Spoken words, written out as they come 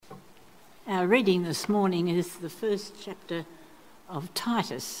Our reading this morning is the first chapter of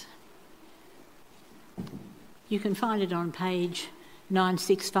Titus. You can find it on page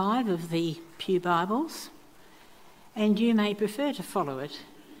 965 of the Pew Bibles, and you may prefer to follow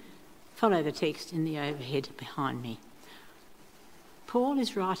the text in the overhead behind me. Paul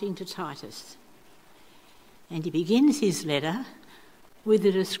is writing to Titus, and he begins his letter with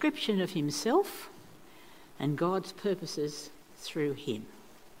a description of himself and God's purposes through him.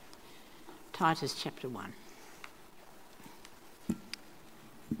 Titus chapter 1.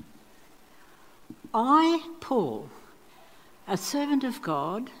 I, Paul, a servant of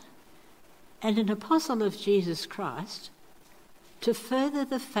God and an apostle of Jesus Christ, to further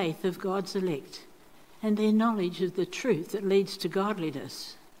the faith of God's elect and their knowledge of the truth that leads to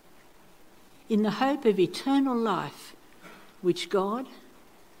godliness, in the hope of eternal life, which God,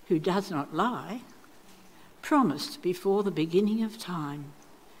 who does not lie, promised before the beginning of time,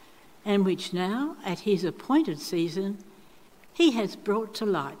 and which now, at his appointed season, he has brought to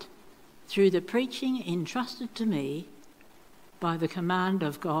light through the preaching entrusted to me by the command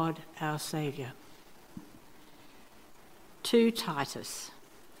of God our Saviour. To Titus,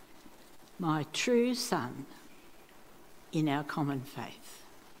 my true son in our common faith.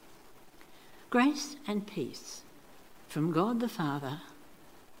 Grace and peace from God the Father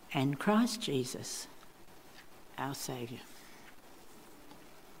and Christ Jesus, our Saviour.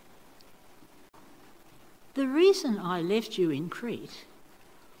 The reason I left you in Crete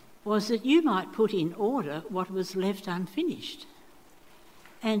was that you might put in order what was left unfinished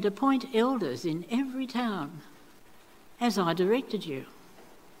and appoint elders in every town, as I directed you.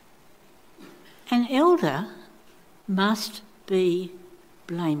 An elder must be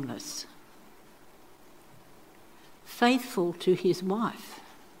blameless, faithful to his wife,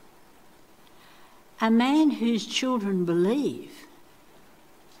 a man whose children believe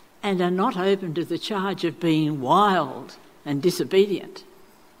and are not open to the charge of being wild and disobedient.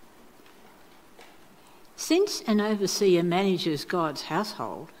 Since an overseer manages God's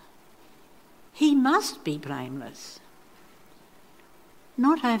household, he must be blameless,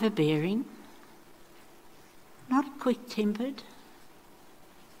 not overbearing, not quick-tempered,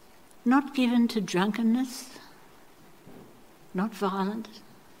 not given to drunkenness, not violent,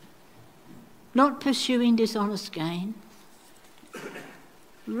 not pursuing dishonest gain.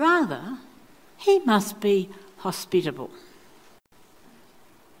 Rather, he must be hospitable,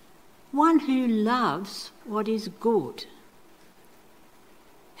 one who loves what is good,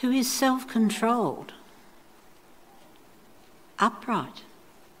 who is self-controlled, upright,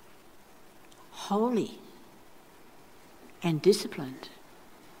 holy, and disciplined.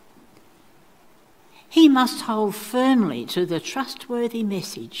 He must hold firmly to the trustworthy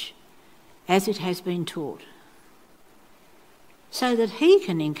message as it has been taught, so that he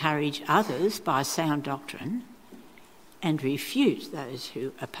can encourage others by sound doctrine and refute those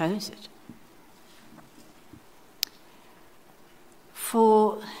who oppose it.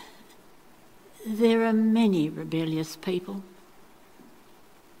 For there are many rebellious people,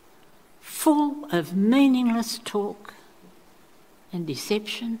 full of meaningless talk and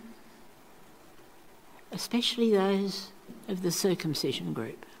deception, especially those of the circumcision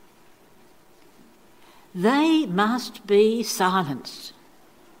group. They must be silenced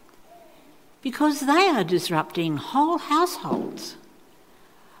because they are disrupting whole households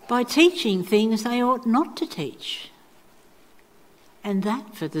by teaching things they ought not to teach, and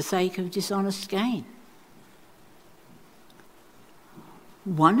that for the sake of dishonest gain.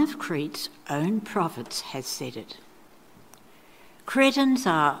 One of Crete's own prophets has said it. Cretans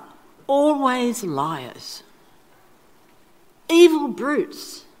are always liars, evil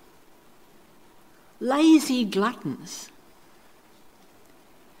brutes, lazy gluttons.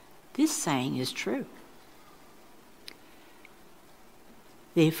 This saying is true.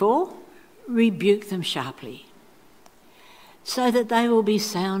 Therefore, rebuke them sharply, so that they will be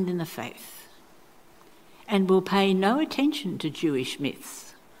sound in the faith and will pay no attention to Jewish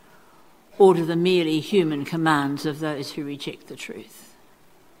myths or to the merely human commands of those who reject the truth.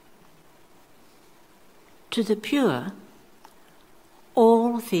 To the pure,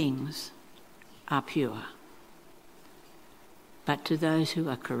 all things are pure. But to those who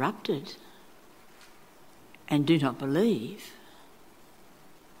are corrupted and do not believe,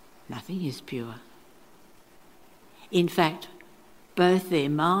 nothing is pure. In fact, both their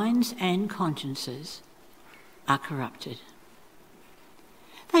minds and consciences are corrupted.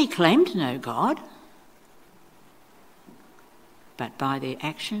 They claim to know God, but by their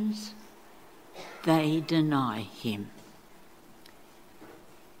actions they deny him.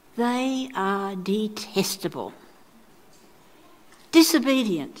 They are detestable,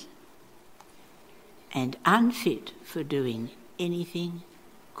 disobedient, and unfit for doing anything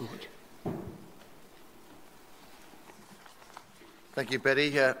good. Thank you,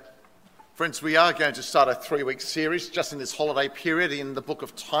 Betty. Friends, we are going to start a 3-week series just in this holiday period in the book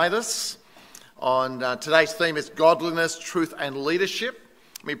of Titus. On today's theme is Godliness, Truth and Leadership.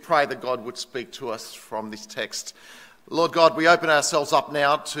 We pray that God would speak to us from this text. Lord God, we open ourselves up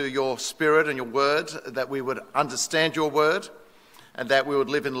now to your Spirit and your word, that we would understand your word and that we would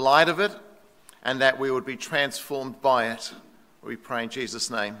live in light of it and that we would be transformed by it. We pray in Jesus'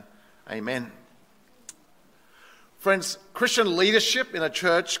 name. Amen. Friends, Christian leadership in a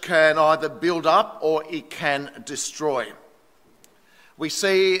church can either build up or it can destroy. We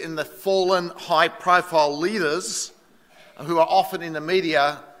see in the fallen, high-profile leaders who are often in the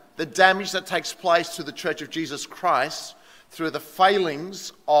media the damage that takes place to the Church of Jesus Christ through the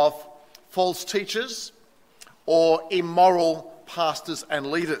failings of false teachers or immoral pastors and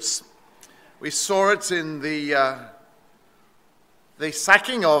leaders. We saw it in the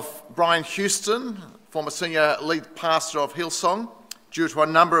sacking of Brian Houston, former senior lead pastor of Hillsong, due to a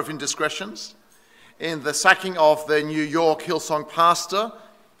number of indiscretions, in the sacking of the New York Hillsong pastor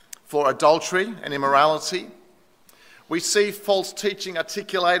for adultery and immorality. We see false teaching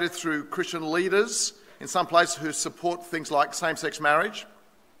articulated through Christian leaders in some places who support things like same-sex marriage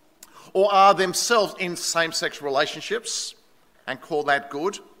or are themselves in same-sex relationships and call that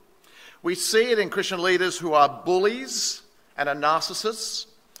good. We see it in Christian leaders who are bullies and are narcissists,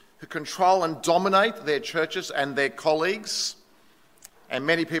 who control and dominate their churches and their colleagues. And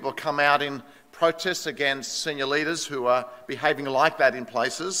many people come out in protests against senior leaders who are behaving like that in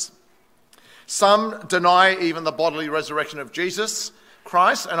places. Some deny even the bodily resurrection of Jesus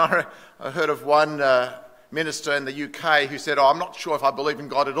Christ. And I heard of one minister in the UK who said, I'm not sure if I believe in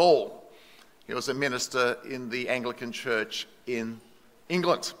God at all. He was a minister in the Anglican Church in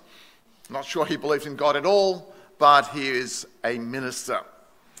England. Not sure he believes in God at all, but he is a minister.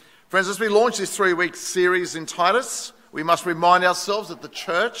 Friends, as we launch this 3-week series in Titus, we must remind ourselves that the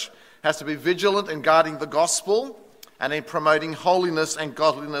church has to be vigilant in guarding the gospel and in promoting holiness and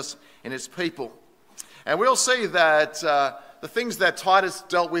godliness in its people. And we'll see that the things that Titus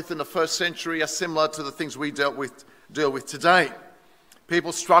dealt with in the first century are similar to the things we deal with today.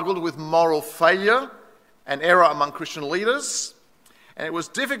 People struggled with moral failure and error among Christian leaders, and it was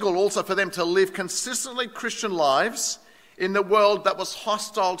difficult also for them to live consistently Christian lives in the world that was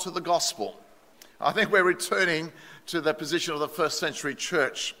hostile to the gospel. I think we're returning to the position of the first century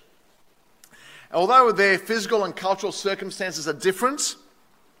church. Although their physical and cultural circumstances are different,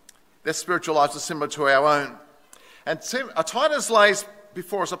 their spiritual lives are similar to our own. And Titus lays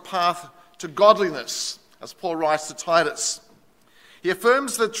before us a path to godliness, as Paul writes to Titus. He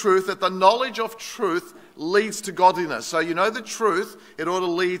affirms the truth that the knowledge of truth leads to godliness. So you know the truth, it ought to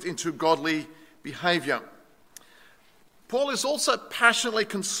lead into godly behaviour. Paul is also passionately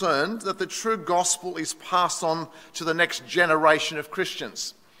concerned that the true gospel is passed on to the next generation of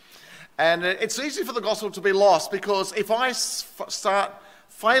Christians. And it's easy for the gospel to be lost because if I start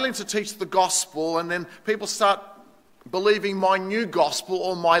failing to teach the gospel and then people start believing my new gospel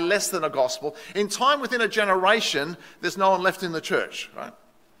or my less than a gospel, in time within a generation, there's no one left in the church, right?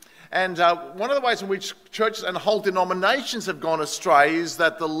 And one of the ways in which churches and whole denominations have gone astray is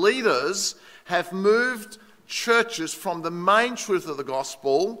that the leaders have moved churches from the main truth of the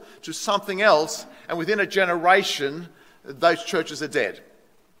gospel to something else, and within a generation, those churches are dead.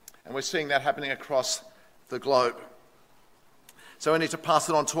 And we're seeing that happening across the globe. So we need to pass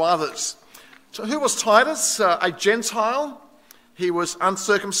it on to others. So who was Titus? A Gentile. He was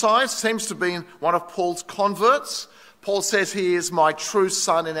uncircumcised, seems to be one of Paul's converts. Paul says he is my true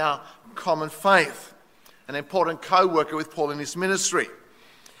son in our common faith, an important co-worker with Paul in his ministry.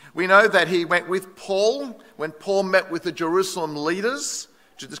 We know that he went with Paul when Paul met with the Jerusalem leaders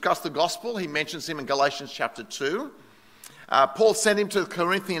to discuss the gospel. He mentions him in Galatians chapter 2. Paul sent him to the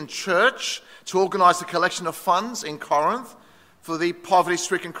Corinthian church to organise a collection of funds in Corinth for the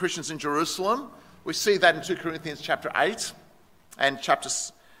poverty-stricken Christians in Jerusalem. We see that in 2 Corinthians chapter 8 and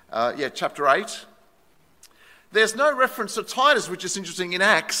chapter 8. There's no reference to Titus, which is interesting, in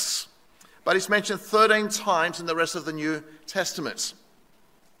Acts, but he's mentioned 13 times in the rest of the New Testament.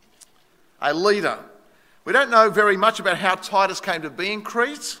 A leader. We don't know very much about how Titus came to be in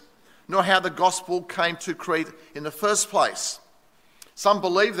Crete, nor how the gospel came to Crete in the first place. Some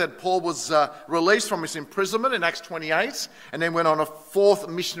believe that Paul was released from his imprisonment in Acts 28 and then went on a 4th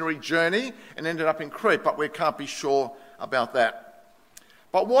missionary journey and ended up in Crete, but we can't be sure about that.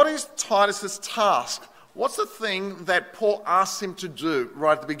 But what is Titus's task? What's the thing that Paul asks him to do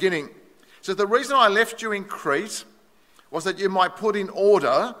right at the beginning? So the reason I left you in Crete was that you might put in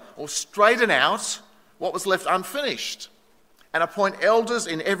order or straighten out what was left unfinished, and appoint elders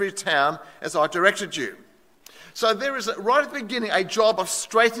in every town as I directed you. So there is, right at the beginning, a job of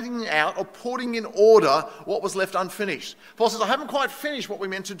straightening out or putting in order what was left unfinished. Paul says, I haven't quite finished what we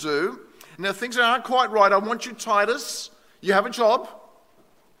meant to do. Now, things that aren't quite right. I want you, Titus, you have a job.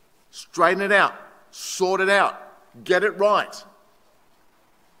 Straighten it out. Sort it out. Get it right.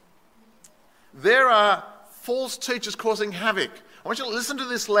 There are false teachers causing havoc. I want you to listen to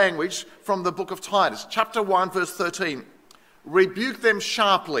this language from the book of Titus, chapter 1, verse 13. Rebuke them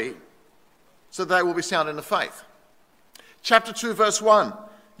sharply, so they will be sound in the faith. Chapter 2, verse 1.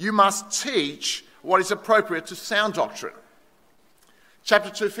 You must teach what is appropriate to sound doctrine. Chapter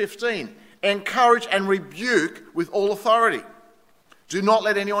 2:15. Encourage and rebuke with all authority. Do not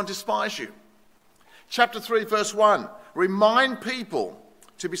let anyone despise you. Chapter 3, verse 1. Remind people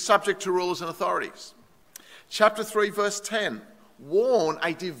to be subject to rulers and authorities. Chapter 3, verse 10. Warn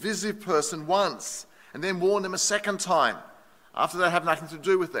a divisive person once, and then warn them a second time. After that, have nothing to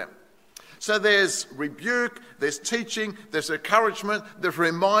do with them. So there's rebuke, there's teaching, there's encouragement, there's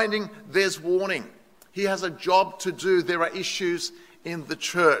reminding, there's warning. He has a job to do. There are issues in the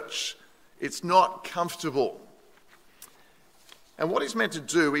church. It's not comfortable. And what he's meant to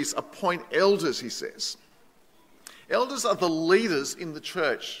do is appoint elders, he says. Elders are the leaders in the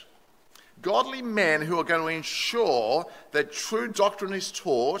church. Godly men who are going to ensure that true doctrine is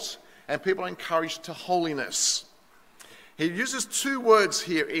taught and people are encouraged to holiness. He uses two words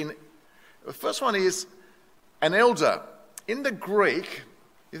here. The first one is an elder. In the Greek,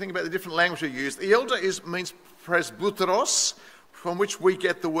 you think about the different language we use, the elder means presbyteros, from which we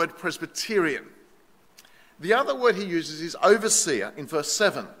get the word Presbyterian. The other word he uses is overseer in verse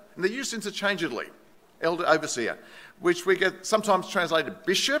 7. And they're used interchangeably, elder, overseer, which we get sometimes translated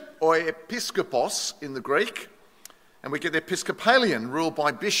bishop or episkopos in the Greek. And we get the Episcopalian, ruled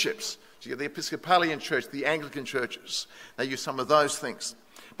by bishops. So you get the Episcopalian church, the Anglican churches. They use some of those things.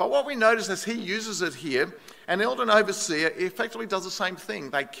 But what we notice as he uses it here, an elder and overseer effectively does the same thing.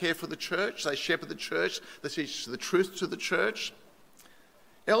 They care for the church, they shepherd the church, they teach the truth to the church.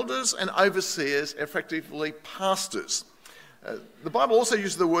 Elders and overseers are effectively pastors. The Bible also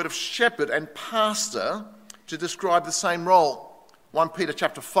uses the word of shepherd and pastor to describe the same role. 1 Peter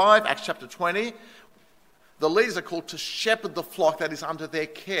chapter 5, Acts chapter 20. The leaders are called to shepherd the flock that is under their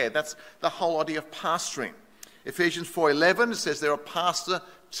care. That's the whole idea of pastoring. Ephesians 4:11 says there are pastor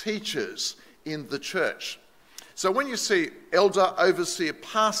teachers in the church. So when you see elder, overseer,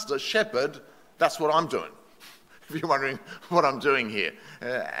 pastor, shepherd, that's what I'm doing. If you're wondering what I'm doing here.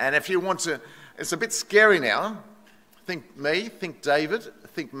 And if you want to, it's a bit scary now. Think me, think David,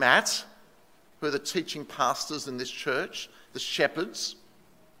 think Matt, who are the teaching pastors in this church, the shepherds.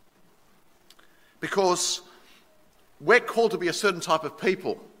 Because we're called to be a certain type of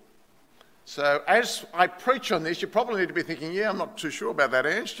people. So as I preach on this, you probably need to be thinking, yeah, I'm not too sure about that,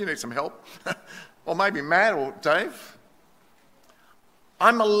 Ange. Do you need some help? Or maybe Matt or Dave.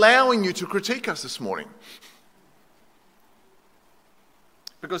 I'm allowing you to critique us this morning.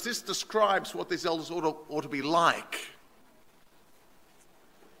 Because this describes what these elders ought to be like.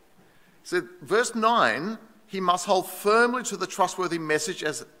 So verse 9, he must hold firmly to the trustworthy message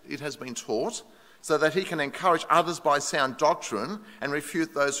as it has been taught, so that he can encourage others by sound doctrine and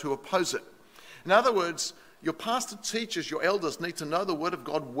refute those who oppose it. In other words, your pastor teachers, your elders need to know the word of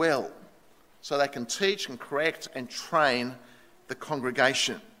God well, so they can teach and correct and train the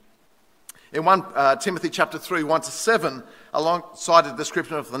congregation. In 1 Timothy chapter 3, 1-7, alongside the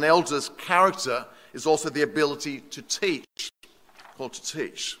description of an elder's character is also the ability to teach, called to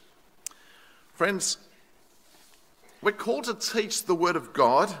teach. Friends, we're called to teach the word of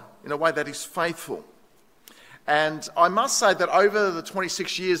God in a way that is faithful. And I must say that over the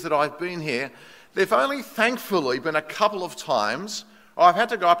 26 years that I've been here, there've only thankfully been a couple of times I've had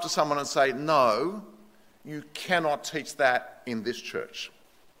to go up to someone and say, no, you cannot teach that in this church.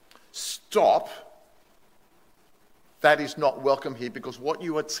 Stop. That is not welcome here, because what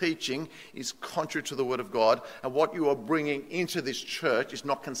you are teaching is contrary to the word of God, and what you are bringing into this church is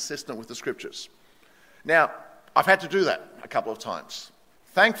not consistent with the scriptures. Now, I've had to do that a couple of times.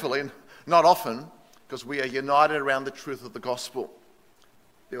 Thankfully, not often, because we are united around the truth of the gospel.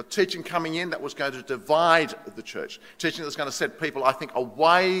 There was teaching coming in that was going to divide the church. Teaching that's going to set people, I think,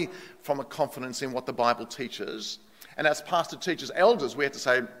 away from a confidence in what the Bible teaches. And as pastor, teachers, elders, we had to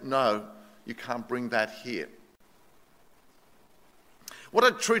say, no, you can't bring that here. What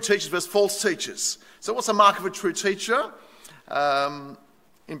are true teachers versus false teachers? So what's the mark of a true teacher?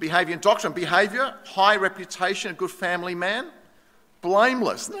 In behaviour and doctrine. Behaviour, high reputation, a good family man.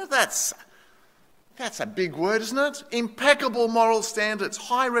 Blameless. Now that's That's a big word, isn't it? Impeccable moral standards,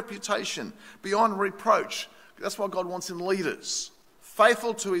 high reputation, beyond reproach. That's what God wants in leaders.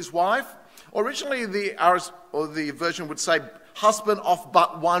 Faithful to his wife. Originally, the version would say husband of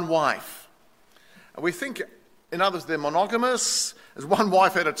but one wife. We think, in others, they're monogamous. There's one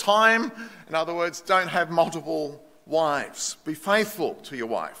wife at a time. In other words, don't have multiple wives. Be faithful to your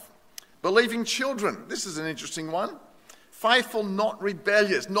wife. Believing children. This is an interesting one. Faithful, not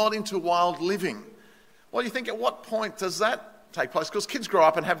rebellious, not into wild living. Well, you think, at what point does that take place? Because kids grow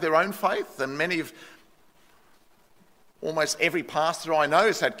up and have their own faith, and almost every pastor I know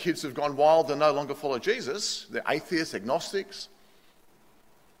has had kids who've gone wild and no longer follow Jesus. They're atheists, agnostics.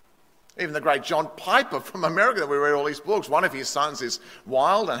 Even the great John Piper from America that we read all these books, one of his sons is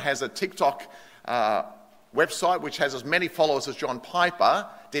wild and has a TikTok website which has as many followers as John Piper,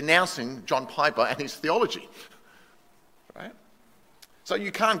 denouncing John Piper and his theology. Right? So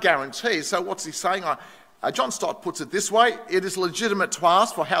you can't guarantee. So what's he saying? John Stott puts it this way: it is legitimate to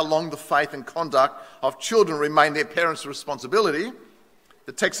ask for how long the faith and conduct of children remain their parents' responsibility.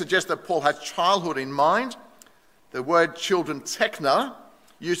 The text suggests that Paul has childhood in mind. The word children, tekna,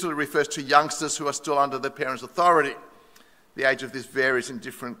 usually refers to youngsters who are still under their parents' authority. The age of this varies in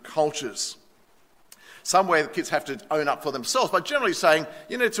different cultures. Somewhere the kids have to own up for themselves, but generally saying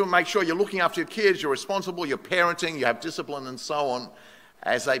you need to make sure you're looking after your kids, you're responsible, you're parenting, you have discipline and so on.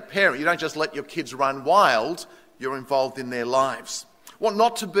 As a parent, you don't just let your kids run wild, you're involved in their lives. What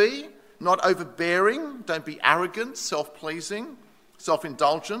not to be? Not overbearing, don't be arrogant, self-pleasing,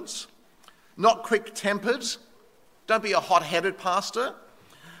 self-indulgent. Not quick-tempered, don't be a hot-headed pastor.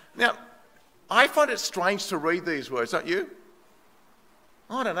 Now, I find it strange to read these words, don't you?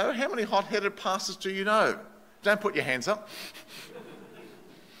 I don't know, how many hot-headed pastors do you know? Don't put your hands up.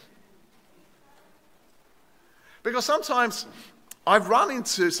 Because sometimes I've run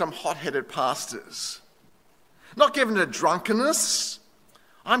into some hot-headed pastors. Not given to drunkenness.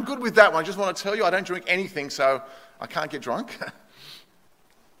 I'm good with that one. I just want to tell you I don't drink anything, so I can't get drunk.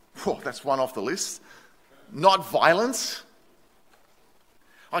 Whew, that's one off the list. Not violent.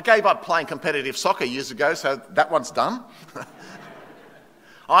 I gave up playing competitive soccer years ago, so that one's done.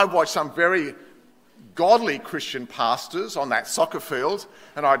 I watched some very godly Christian pastors on that soccer field,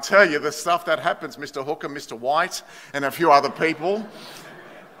 and I tell you, the stuff that happens, Mr. Hooker, Mr. White, and a few other people.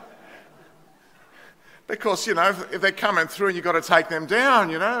 Because, if they're coming through and you've got to take them down,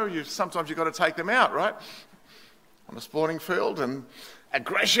 sometimes you've got to take them out, right? On the sporting field, and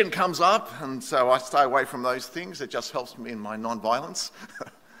aggression comes up, and so I stay away from those things. It just helps me in my non-violence.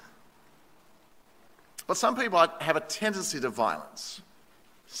 But some people have a tendency to violence,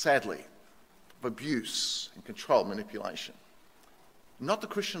 sadly, of abuse and control, manipulation. Not the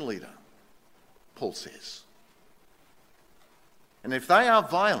Christian leader, Paul says. And if they are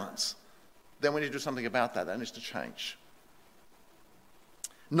violent, then we need to do something about that. That needs to change.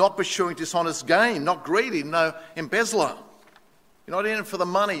 Not pursuing dishonest gain, not greedy, no embezzler. You're not in it for the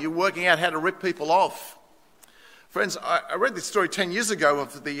money, you're working out how to rip people off. Friends, I read this story 10 years ago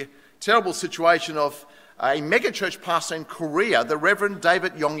of the terrible situation of a megachurch pastor in Korea, the Reverend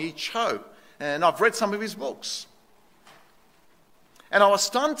David Yonggi Cho. And I've read some of his books. And I was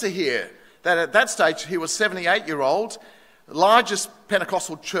stunned to hear that at that stage he was 78-year-old, largest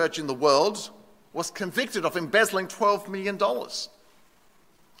Pentecostal church in the world, was convicted of embezzling $12 million.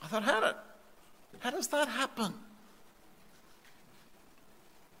 I thought, how does that happen?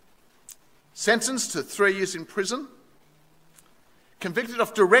 Sentenced to 3 years in prison. Convicted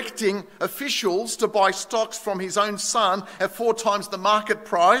of directing officials to buy stocks from his own son at 4 times the market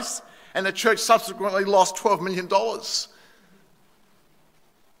price, and the church subsequently lost $12 million.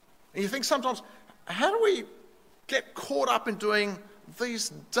 And you think sometimes, how do we get caught up in doing these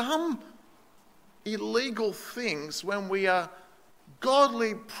dumb, illegal things when we are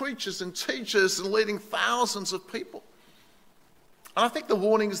godly preachers and teachers and leading thousands of people? And I think the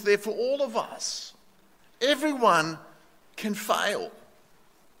warning is there for all of us. Everyone can fail,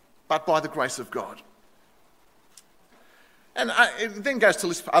 but by the grace of God. And it then goes to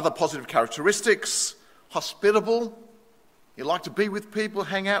list other positive characteristics. Hospitable. You like to be with people,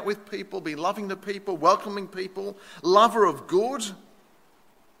 hang out with people, be loving to people, welcoming people. Lover of good.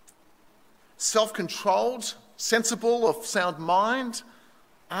 Self-controlled, sensible, of sound mind.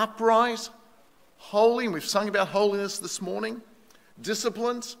 Upright, holy. And we've sung about holiness this morning.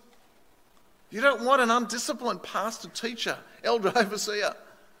 Disciplined. You don't want an undisciplined pastor, teacher, elder, overseer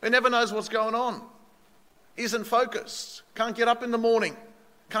who never knows what's going on, isn't focused, can't get up in the morning,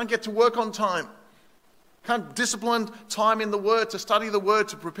 can't get to work on time, can't discipline time in the Word to study the Word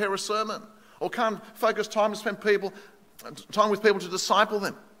to prepare a sermon, or can't focus time to spend time with people to disciple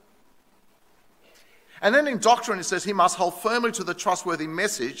them. And then in doctrine it says he must hold firmly to the trustworthy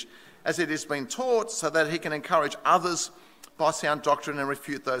message as it has been taught, so that he can encourage others by sound doctrine and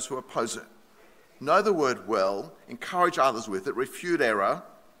refute those who oppose it. Know the word well, encourage others with it, refute error,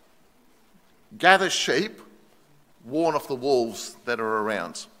 gather sheep, warn off the wolves that are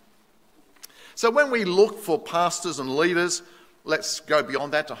around. So when we look for pastors and leaders, let's go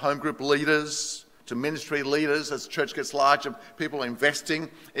beyond that to home group leaders, to ministry leaders. As the church gets larger, people are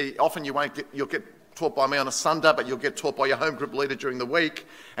investing. Often you'll get taught by me on a Sunday, but you'll get taught by your home group leader during the week,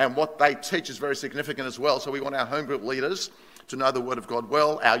 and what they teach is very significant as well. So we want our home group leaders to know the Word of God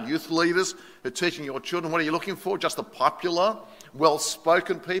well. Our youth leaders who are teaching your children, what are you looking for? Just the popular,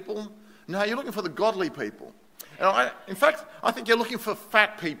 well-spoken people? No, you're looking for the godly people. And in fact, I think you're looking for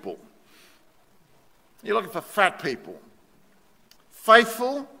fat people. You're looking for fat people.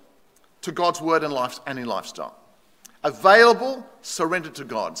 Faithful to God's Word and in lifestyle. Available, surrendered to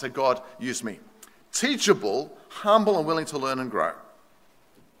God. Say, God, use me. Teachable, humble and willing to learn and grow.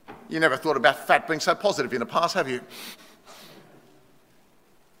 You never thought about fat being so positive in the past, have you?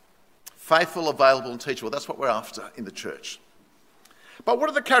 Faithful, available and teachable. That's what we're after in the church. But what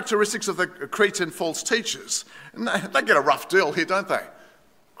are the characteristics of the Cretan false teachers? They get a rough deal here, don't they?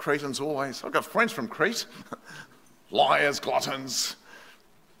 Cretans always. I've got friends from Crete. Liars, gluttons.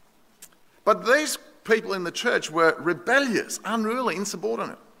 But these people in the church were rebellious, unruly,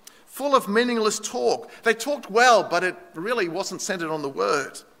 insubordinate, full of meaningless talk. They talked well, but it really wasn't centered on the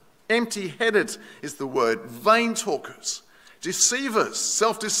word. Empty-headed is the word. Vain talkers. Deceivers,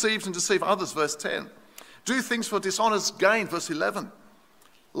 self-deceived and deceive others, verse 10. Do things for dishonest gain, verse 11.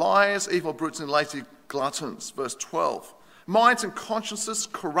 Liars, evil brutes and lazy gluttons, verse 12. Minds and consciences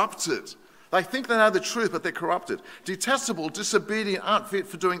corrupted. They think they know the truth, but they're corrupted. Detestable, disobedient, aren't fit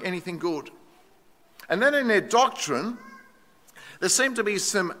for doing anything good. And then in their doctrine, there seemed to be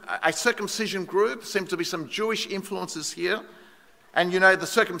a circumcision group, seemed to be some Jewish influences here. And you know, the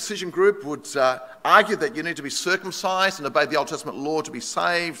circumcision group would argue that you need to be circumcised and obey the Old Testament law to be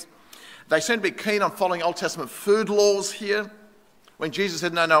saved. They seem to be keen on following Old Testament food laws here. When Jesus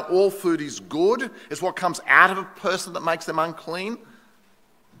said, no, all food is good. It's what comes out of a person that makes them unclean.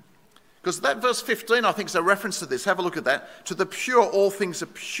 Because that verse 15, I think, is a reference to this. Have a look at that. To the pure, all things are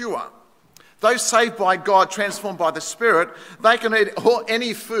pure. Those saved by God, transformed by the Spirit, they can eat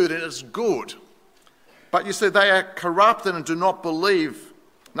any food and it's good. But you see, they are corrupted and do not believe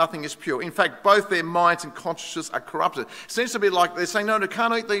nothing is pure. In fact, both their minds and consciences are corrupted. It seems to be like they're saying, no, they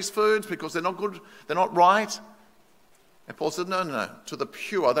can't eat these foods because they're not good, they're not right. And Paul said, no. To the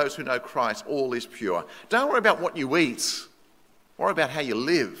pure, those who know Christ, all is pure. Don't worry about what you eat. Worry about how you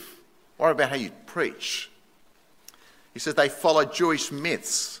live. Worry about how you preach. He says they follow Jewish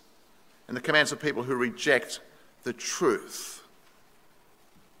myths and the commands of people who reject the truth.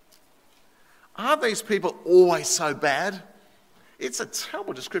 Are these people always so bad? It's a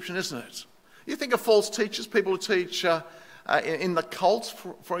terrible description, isn't it? You think of false teachers, people who teach in the cults,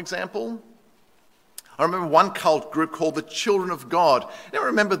 for example. I remember one cult group called the Children of God. You ever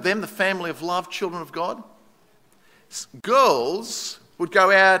remember them, the family of love, Children of God? Girls would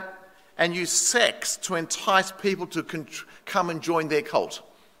go out and use sex to entice people to come and join their cult.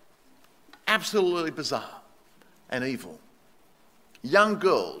 Absolutely bizarre and evil. Young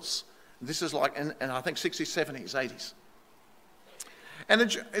girls. This is like, in I think 60s, 70s, 80s. And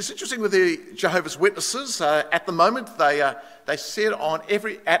it's interesting with the Jehovah's Witnesses. At the moment, they sit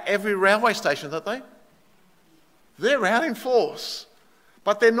at every railway station, don't they? They're out in force.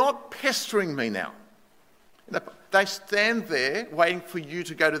 But they're not pestering me now. They stand there waiting for you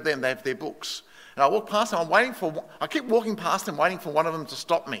to go to them. They have their books. And I walk past them. I keep walking past them, waiting for one of them to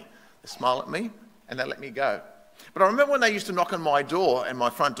stop me. They smile at me and they let me go. But I remember when they used to knock on my door and my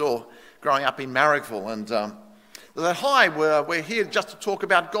front door, growing up in Marrickville, and they said, hi, we're here just to talk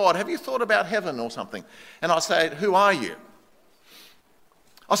about God. Have you thought about heaven or something? And I said, who are you?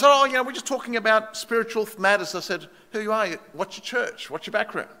 I said, we're just talking about spiritual matters. I said, who are you? What's your church? What's your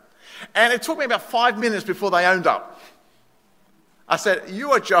background? And it took me about 5 minutes before they owned up. I said,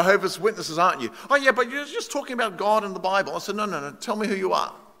 you are Jehovah's Witnesses, aren't you? Oh, yeah, but you're just talking about God and the Bible. I said, no, tell me who you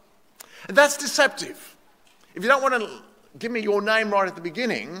are. And that's deceptive. If you don't want to give me your name right at the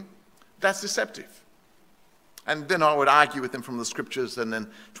beginning, that's deceptive. And then I would argue with them from the scriptures, and then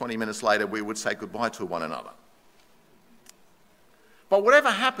 20 minutes later we would say goodbye to one another. But whatever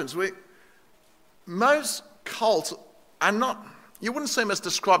happens, most cults are not, you wouldn't see them as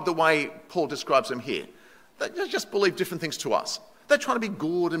described the way Paul describes them here. They just believe different things to us. They're trying to be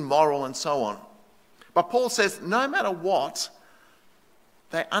good and moral and so on. But Paul says, no matter what,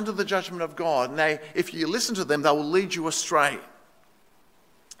 they're under the judgment of God. And if you listen to them, they will lead you astray.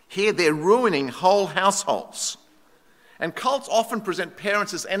 Here they're ruining whole households. And cults often present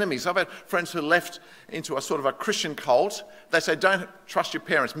parents as enemies. I've had friends who left into a sort of a Christian cult. They say, don't trust your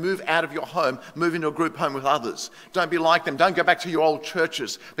parents. Move out of your home. Move into a group home with others. Don't be like them. Don't go back to your old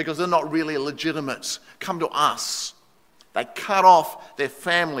churches because they're not really legitimate. Come to us. They cut off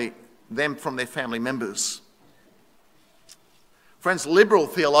them from their family members. Friends, liberal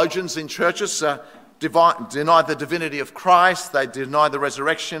theologians in churches deny the divinity of Christ. They deny the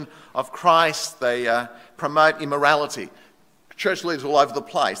resurrection of Christ. They promote immorality. Church leaders all over the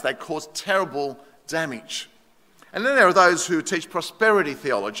place. They cause terrible damage. And then there are those who teach prosperity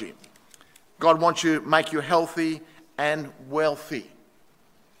theology. God wants you, make you healthy and wealthy.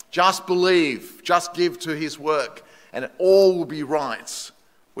 Just believe, just give to his work, and it all will be right,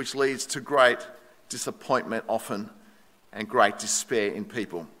 which leads to great disappointment often and great despair in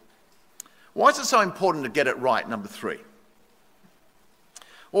people. Why is it so important to get it right, number 3?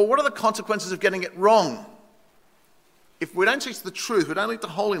 Well, what are the consequences of getting it wrong? If we don't teach the truth, we don't lead to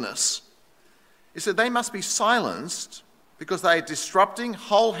holiness, it said they must be silenced because they are disrupting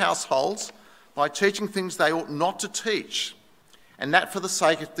whole households by teaching things they ought not to teach, and that for the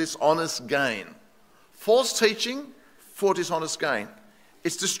sake of dishonest gain. False teaching for dishonest gain.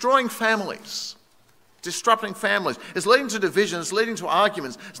 It's destroying families. Disrupting families. It's leading to division. It's leading to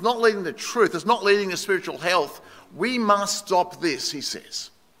arguments. It's not leading to truth. It's not leading to spiritual health. We must stop this, he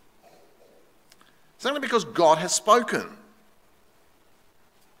says. It's only because God has spoken.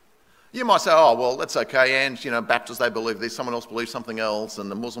 You might say, oh, well, that's okay, Ange, Baptists, they believe this, someone else believes something else, and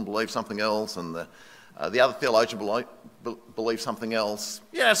the Muslim believes something else, and the other theologian believes something else.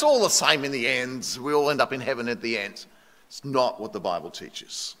 Yeah, it's all the same in the end. We all end up in heaven at the end. It's not what the Bible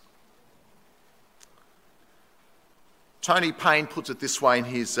teaches. Tony Payne puts it this way in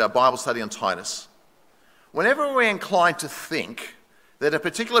his Bible study on Titus. Whenever we're inclined to think that a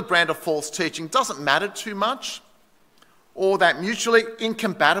particular brand of false teaching doesn't matter too much, or that mutually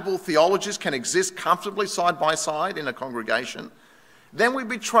incompatible theologies can exist comfortably side by side in a congregation, then we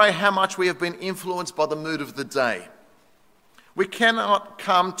betray how much we have been influenced by the mood of the day. We cannot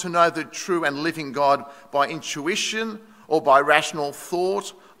come to know the true and living God by intuition or by rational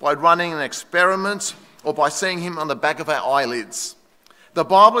thought, by running an experiment, or by seeing him on the back of our eyelids. The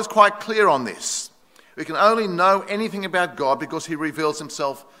Bible is quite clear on this. We can only know anything about God because he reveals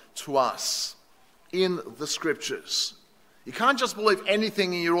himself to us in the Scriptures. You can't just believe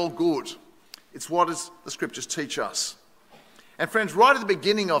anything and you're all good. It's what the Scriptures teach us. And friends, right at the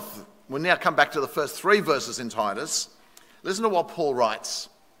beginning we'll now come back to the first 3 verses in Titus. Listen to what Paul writes.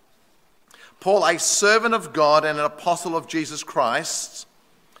 Paul, a servant of God and an apostle of Jesus Christ,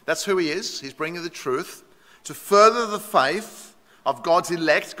 that's who he is. He's bringing the truth to further the faith of God's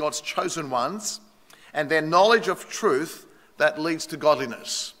elect, God's chosen ones, and their knowledge of truth that leads to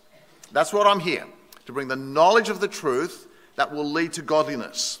godliness. That's what I'm here, to bring the knowledge of the truth that will lead to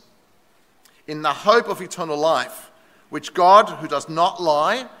godliness. In the hope of eternal life, which God, who does not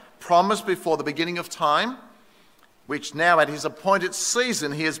lie, promised before the beginning of time, which now at his appointed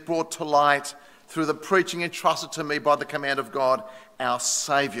season he has brought to light through the preaching entrusted to me by the command of God, our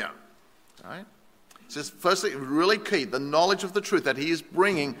Saviour. Right? It says, firstly, really key, the knowledge of the truth that he is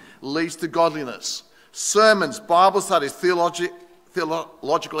bringing leads to godliness. Sermons, Bible studies,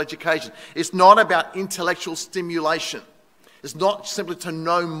 theological education. It's not about intellectual stimulation. It's not simply to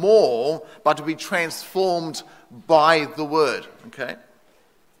know more, but to be transformed by the word. Okay?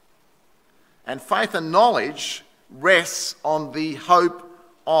 And faith and knowledge rests on the hope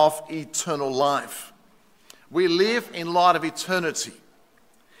of eternal life. We live in light of eternity.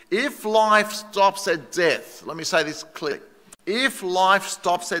 If life stops at death, let me say this clearly. If life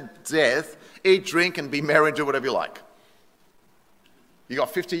stops at death, eat, drink, and be merry and do whatever you like. You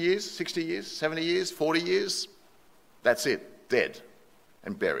got 50 years, 60 years, 70 years, 40 years, that's it, dead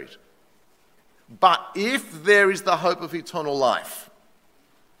and buried. But if there is the hope of eternal life,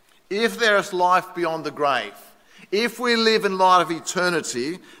 if there is life beyond the grave, if we live in light of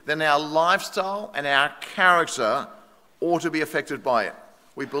eternity, then our lifestyle and our character ought to be affected by it.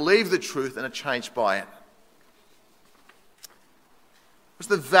 We believe the truth and are changed by it. What's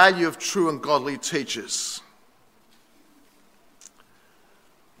the value of true and godly teachers?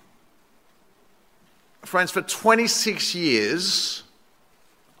 Friends, for 26 years,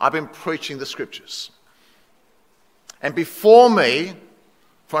 I've been preaching the Scriptures. And before me,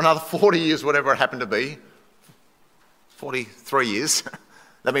 for another 40 years, whatever it happened to be, 43 years,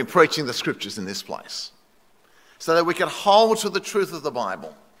 they've been preaching the Scriptures in this place. So that we can hold to the truth of the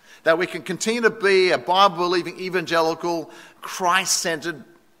Bible. That we can continue to be a Bible-believing, evangelical, Christ-centered,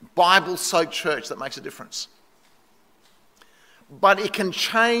 Bible-soaked church that makes a difference. but it can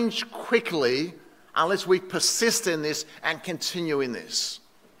change quickly unless we persist in this and continue in this.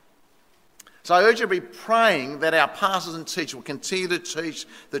 So I urge you to be praying that our pastors and teachers will continue to teach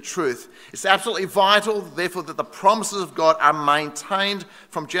the truth. It's absolutely vital, therefore, that the promises of God are maintained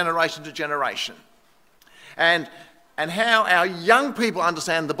from generation to generation. And how our young people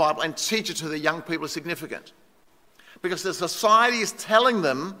understand the Bible and teach it to the young people is significant. Because the society is telling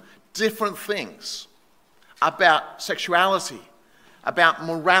them different things about sexuality, about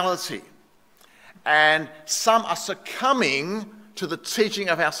morality. And some are succumbing to the teaching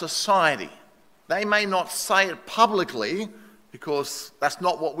of our society. They may not say it publicly because that's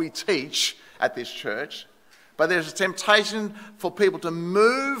not what we teach at this church, but there's a temptation for people to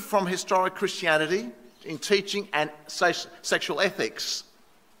move from historic Christianity in teaching and sexual ethics,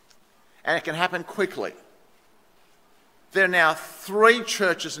 and it can happen quickly. There are now 3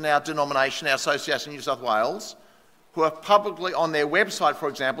 churches in our denomination, our association in New South Wales, who have publicly on their website, for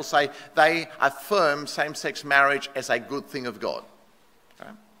example, say they affirm same-sex marriage as a good thing of God.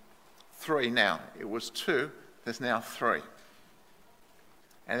 Okay? 3 now. It was 2, there's now 3.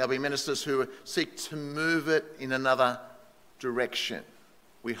 And there'll be ministers who seek to move it in another direction.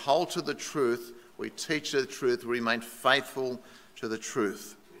 We hold to the truth, we teach the truth, we remain faithful to the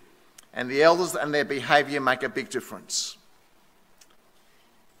truth. And the elders and their behaviour make a big difference.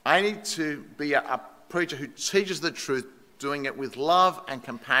 I need to be a preacher who teaches the truth, doing it with love and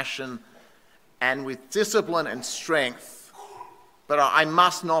compassion and with discipline and strength. But I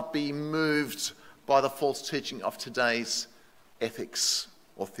must not be moved by the false teaching of today's ethics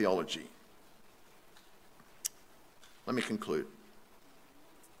or theology. Let me conclude.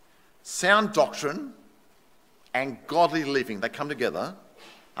 Sound doctrine and godly living, they come together,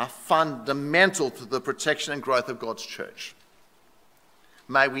 are fundamental to the protection and growth of God's church.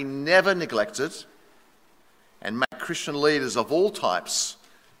 May we never neglect it, and may Christian leaders of all types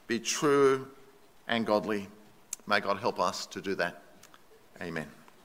be true and godly. May God help us to do that. Amen.